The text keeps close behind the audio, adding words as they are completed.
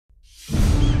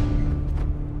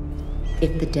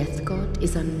If the death god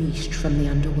is unleashed from the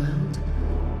underworld,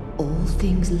 all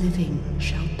things living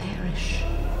shall perish.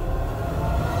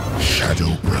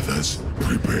 Shadow brothers,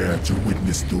 prepare to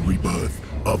witness the rebirth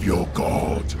of your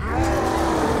god.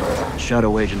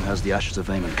 Shadow Agent has the ashes of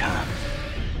Aemon Khan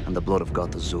and the blood of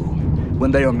God the Zul. When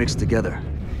they are mixed together,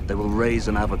 they will raise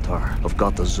an avatar of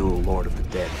God the Zul, Lord of the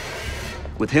Dead.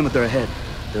 With him at their head,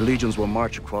 their legions will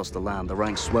march across the land, the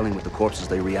ranks swelling with the corpses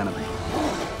they reanimate.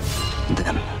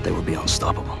 Then they will be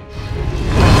unstoppable.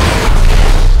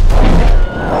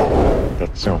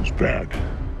 That sounds bad.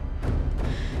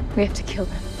 We have to kill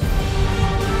them.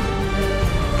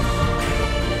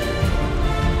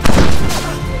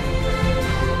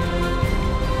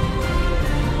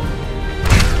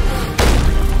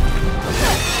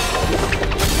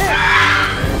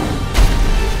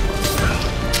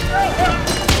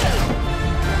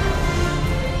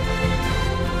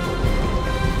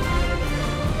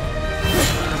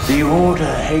 The Order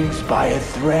hangs by a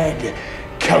thread,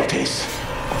 Celtis.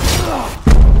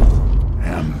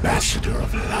 Ambassador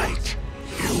of light,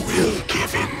 you will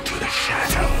give in to the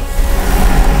shadow.